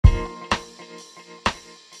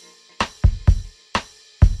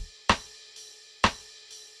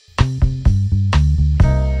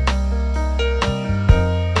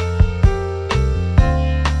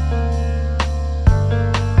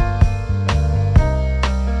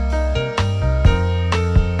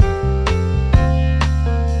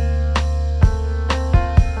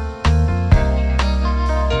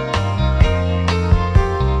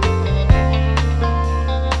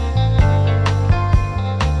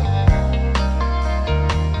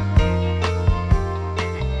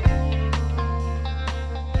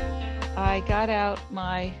got out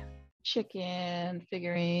my chicken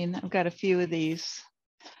figurine. I've got a few of these.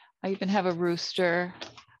 I even have a rooster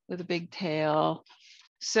with a big tail.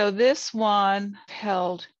 So this one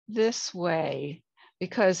held this way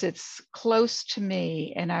because it's close to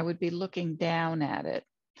me and I would be looking down at it.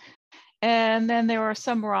 And then there are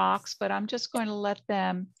some rocks, but I'm just going to let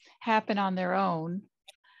them happen on their own.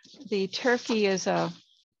 The turkey is a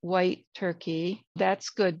white turkey.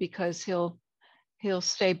 That's good because he'll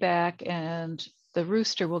stay back and the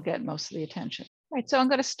rooster will get most of the attention. All right, so I'm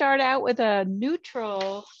going to start out with a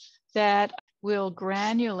neutral that will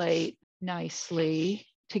granulate nicely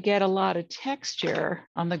to get a lot of texture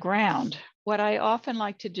on the ground. What I often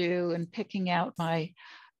like to do in picking out my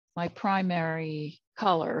primary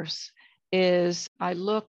colors is I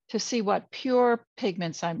look to see what pure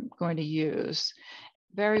pigments I'm going to use.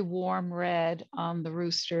 Very warm red on the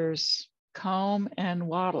rooster's comb and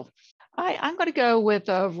wattle. I'm going to go with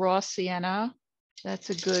a raw sienna. That's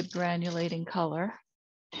a good granulating color.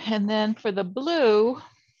 And then for the blue,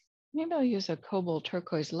 maybe I'll use a cobalt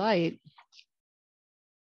turquoise light.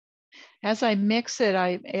 As I mix it,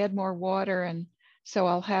 I add more water, and so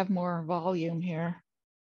I'll have more volume here.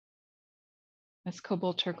 That's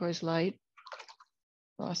cobalt turquoise light,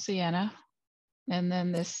 raw sienna. And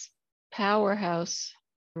then this powerhouse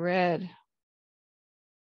red.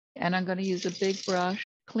 And I'm going to use a big brush,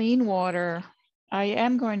 clean water. I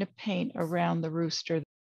am going to paint around the rooster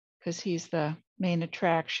because he's the main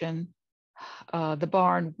attraction, the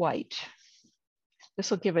barn white.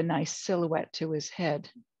 This will give a nice silhouette to his head.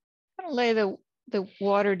 I'm going to lay the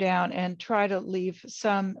water down and try to leave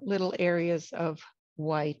some little areas of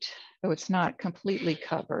white, though it's not completely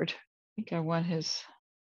covered. I think I want his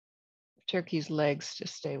turkey's legs to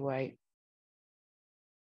stay white.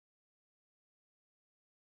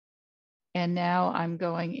 And now I'm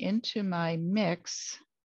going into my mix.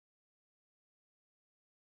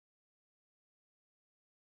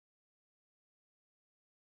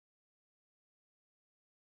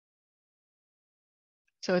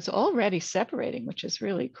 So it's already separating, which is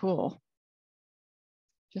really cool.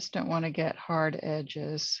 Just don't want to get hard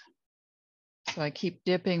edges. So I keep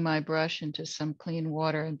dipping my brush into some clean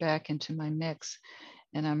water and back into my mix.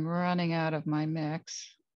 And I'm running out of my mix.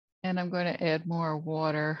 And I'm going to add more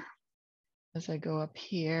water as I go up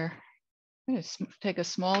here. I'm going to take a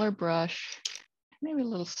smaller brush, maybe a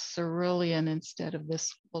little cerulean instead of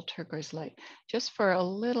this full turquoise light, just for a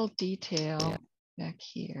little detail back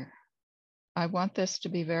here. I want this to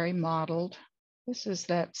be very mottled. This is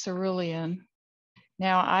that cerulean.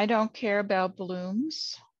 Now I don't care about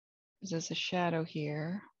blooms because there's a shadow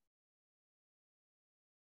here.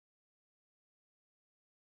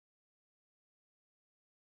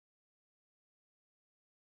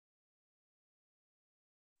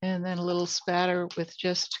 And then a little spatter with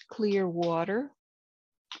just clear water.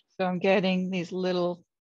 So I'm getting these little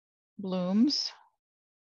blooms.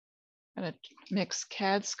 I'm going to mix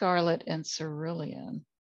cad scarlet and cerulean.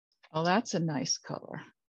 Oh, that's a nice color.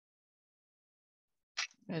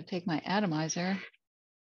 I'm going to take my atomizer.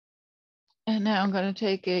 And now I'm going to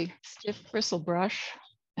take a stiff bristle brush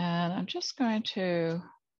and I'm just going to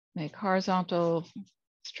make horizontal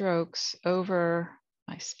strokes over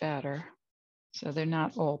my spatter so they're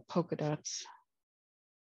not all polka dots.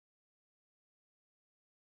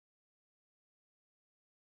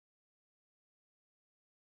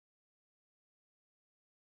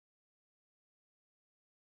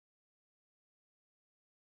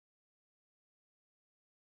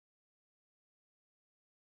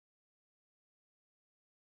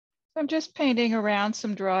 I'm just painting around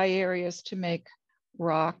some dry areas to make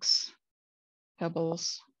rocks,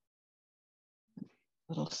 pebbles,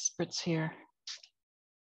 little spritz here.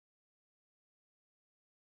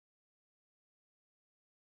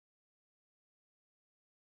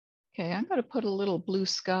 Okay, I'm going to put a little blue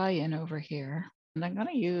sky in over here. And I'm going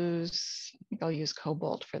to use, I think I'll use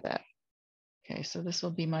cobalt for that. Okay, so this will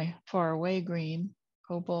be my far away green,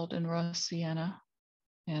 cobalt and raw sienna.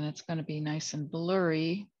 And it's going to be nice and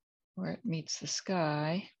blurry where it meets the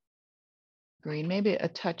sky. Green, maybe a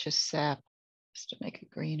touch of sap just to make it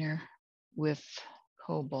greener with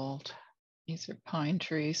cobalt. These are pine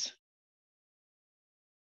trees.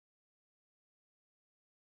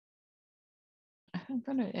 I'm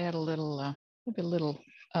going to add a little, maybe a little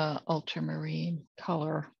ultramarine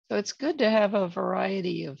color. So it's good to have a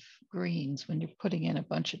variety of greens when you're putting in a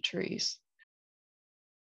bunch of trees.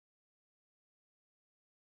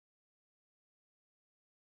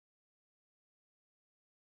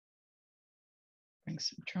 Bring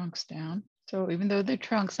some trunks down. So even though they're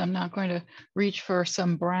trunks, I'm not going to reach for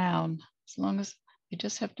some brown, as long as you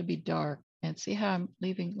just have to be dark. And see how I'm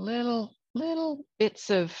leaving little little bits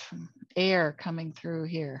of air coming through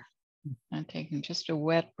here. I'm taking just a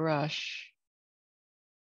wet brush.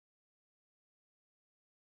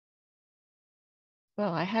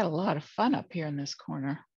 Well, I had a lot of fun up here in this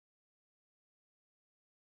corner.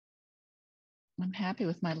 I'm happy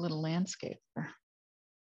with my little landscape.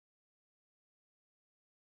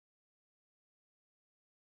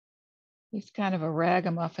 He's kind of a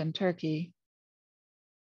ragamuffin turkey.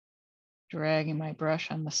 Dragging my brush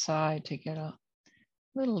on the side to get a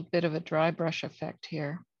little bit of a dry brush effect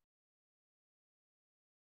here.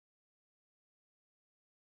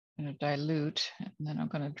 I'm going to dilute, and then I'm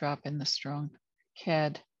going to drop in the strong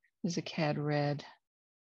cad. This is a cad red.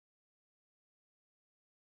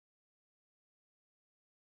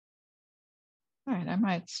 All right, I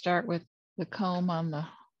might start with the comb on the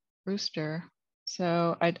rooster.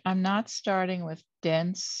 So I'm not starting with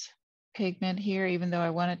dense pigment here, even though I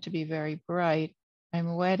want it to be very bright.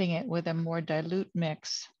 I'm wetting it with a more dilute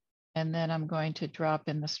mix, and then I'm going to drop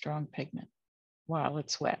in the strong pigment while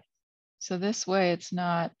it's wet. So this way it's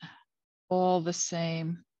not all the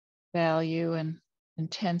same value and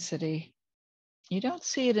intensity. You don't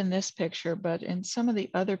see it in this picture, but in some of the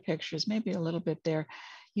other pictures, maybe a little bit there,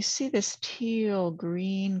 you see this teal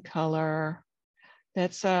green color.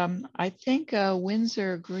 That's, I think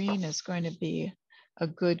Windsor green is going to be a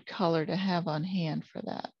good color to have on hand for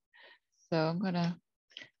that. So I'm gonna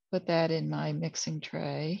put that in my mixing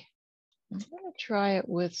tray. I'm gonna try it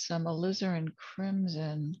with some alizarin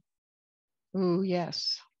crimson. Ooh,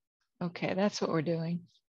 yes. Okay, that's what we're doing.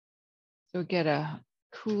 So we get a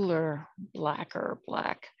cooler, blacker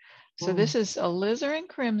black. So this is alizarin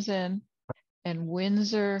crimson and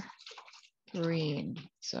Windsor green.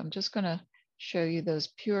 So I'm just gonna show you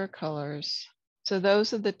those pure colors. So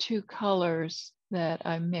those are the two colors that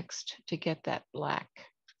I mixed to get that black.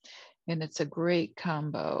 And it's a great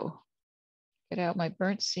combo. Get out my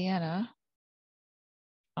burnt sienna.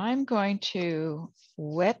 I'm going to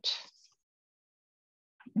wet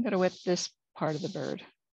this part of the bird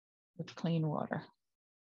with clean water.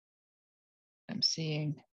 I'm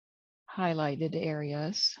seeing highlighted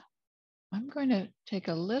areas. I'm going to take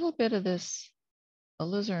a little bit of this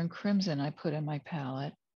alizarin crimson I put in my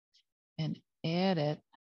palette and add it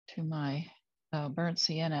to my burnt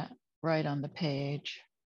sienna right on the page.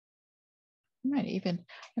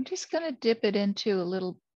 I'm just going to dip it into a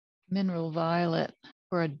little mineral violet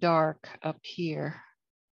for a dark up here.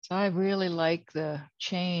 So I really like the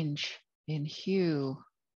change in hue.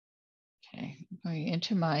 Okay, I'm going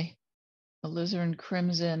into my alizarin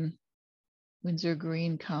crimson Windsor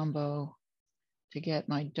green combo to get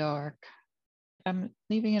my dark. I'm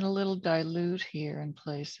leaving it a little dilute here in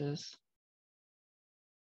places.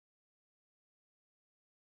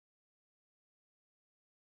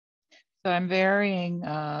 So I'm varying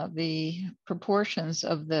the proportions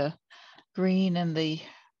of the green and the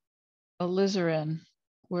alizarin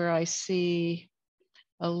where I see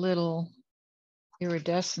a little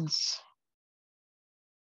iridescence.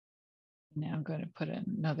 Now I'm going to put in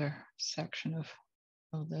another section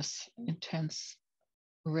of this intense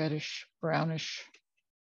reddish, brownish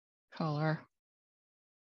color.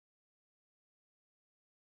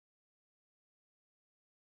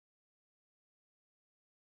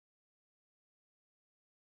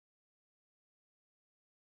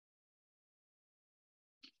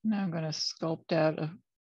 Now I'm going to sculpt out a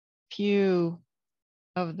few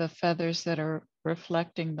of the feathers that are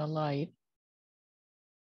reflecting the light.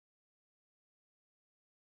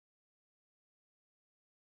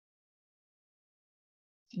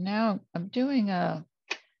 Now I'm trying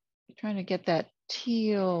to get that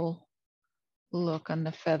teal look on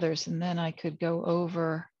the feathers, and then I could go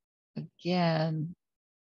over again,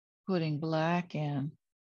 putting black in.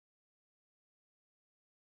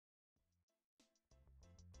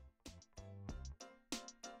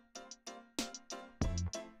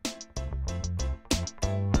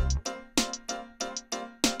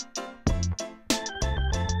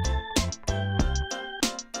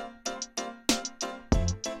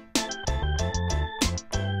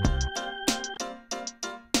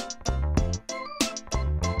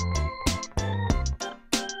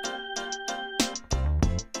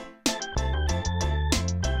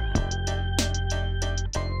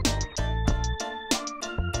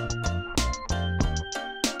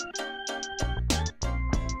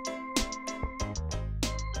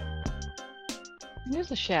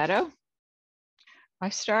 Here's a shadow. I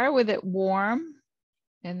start with it warm,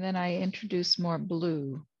 and then I introduce more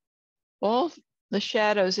blue. All the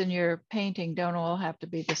shadows in your painting don't all have to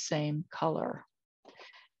be the same color.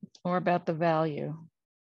 It's more about the value.